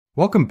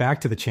Welcome back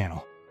to the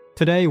channel.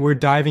 Today we're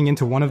diving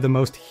into one of the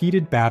most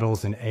heated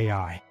battles in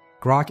AI,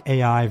 Grok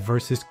AI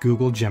versus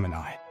Google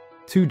Gemini.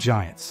 Two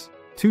giants,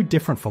 two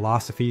different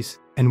philosophies,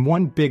 and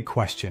one big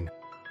question: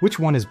 which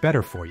one is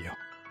better for you?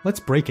 Let's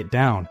break it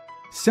down,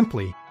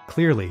 simply,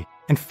 clearly,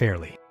 and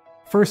fairly.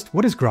 First,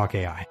 what is Grok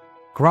AI?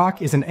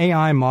 Grok is an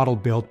AI model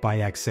built by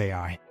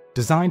xAI,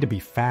 designed to be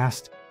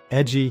fast,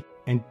 edgy,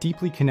 and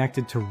deeply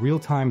connected to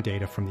real-time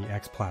data from the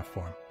X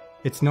platform.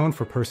 It's known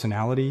for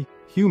personality,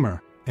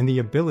 humor, and the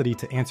ability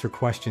to answer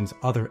questions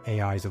other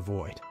AIs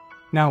avoid.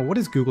 Now, what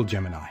is Google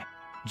Gemini?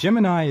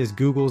 Gemini is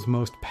Google's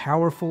most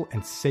powerful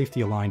and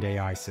safety-aligned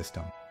AI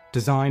system,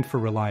 designed for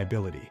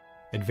reliability,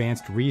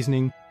 advanced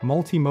reasoning,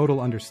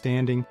 multimodal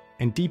understanding,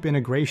 and deep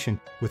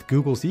integration with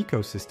Google's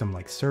ecosystem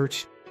like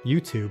Search,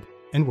 YouTube,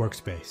 and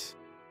Workspace.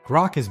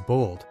 Grok is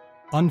bold,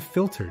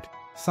 unfiltered,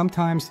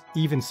 sometimes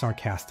even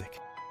sarcastic.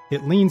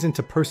 It leans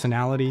into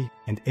personality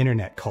and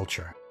internet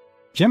culture.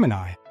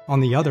 Gemini,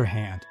 on the other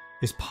hand,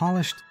 is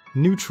polished,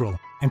 neutral,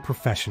 and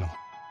professional.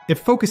 It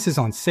focuses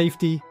on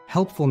safety,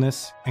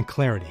 helpfulness, and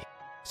clarity.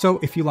 So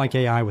if you like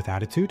AI with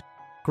attitude,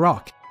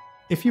 Grok.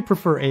 If you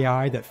prefer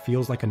AI that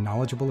feels like a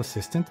knowledgeable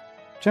assistant,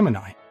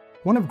 Gemini.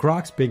 One of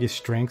Grok's biggest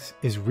strengths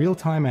is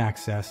real-time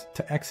access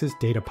to X's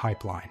data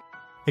pipeline.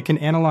 It can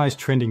analyze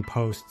trending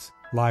posts,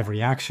 live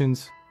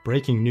reactions,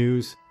 breaking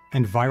news,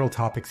 and viral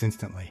topics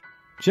instantly.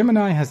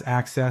 Gemini has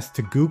access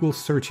to Google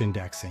search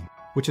indexing,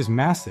 which is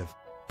massive,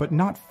 but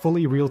not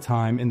fully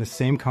real-time in the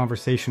same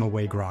conversational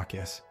way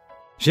Grok is.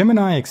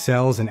 Gemini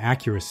excels in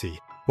accuracy,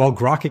 while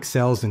Grok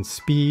excels in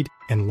speed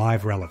and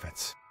live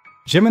relevance.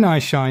 Gemini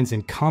shines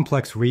in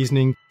complex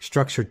reasoning,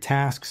 structured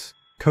tasks,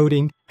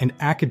 coding, and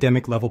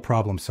academic-level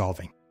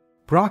problem-solving.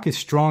 Grok is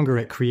stronger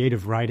at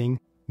creative writing,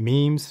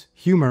 memes,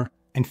 humor,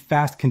 and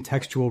fast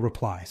contextual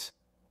replies.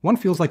 One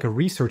feels like a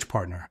research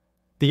partner.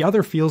 The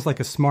other feels like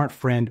a smart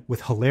friend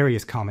with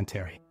hilarious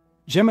commentary.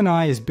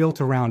 Gemini is built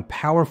around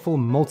powerful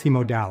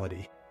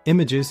multimodality: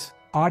 images,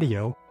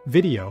 audio,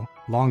 video,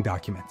 long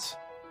documents.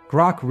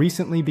 Grok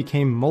recently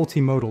became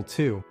multimodal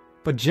too,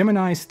 but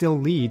Gemini still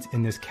leads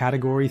in this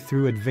category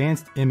through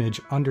advanced image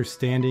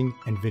understanding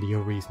and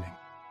video reasoning.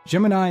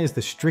 Gemini is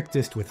the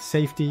strictest with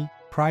safety,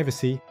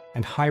 privacy,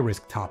 and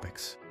high-risk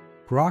topics.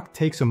 Grok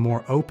takes a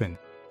more open,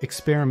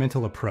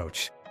 experimental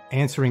approach,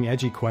 answering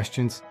edgy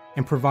questions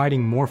and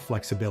providing more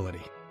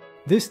flexibility.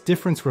 This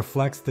difference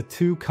reflects the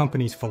two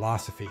companies'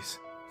 philosophies.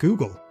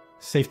 Google,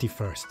 safety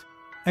first.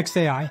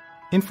 xAI,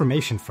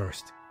 information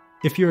first.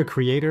 If you're a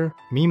creator,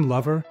 meme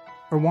lover,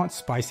 or want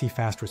spicy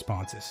fast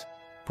responses,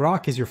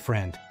 Grok is your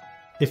friend.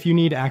 If you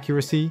need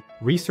accuracy,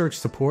 research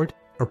support,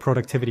 or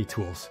productivity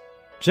tools,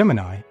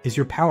 Gemini is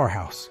your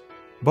powerhouse.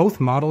 Both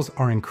models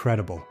are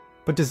incredible,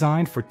 but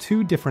designed for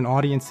two different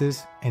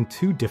audiences and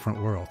two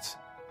different worlds.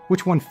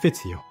 Which one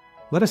fits you?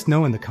 Let us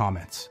know in the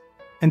comments.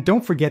 And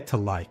don't forget to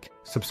like,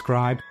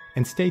 subscribe,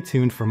 and stay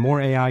tuned for more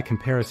AI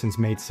comparisons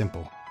made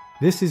simple.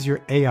 This is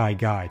your AI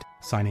guide,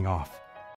 signing off.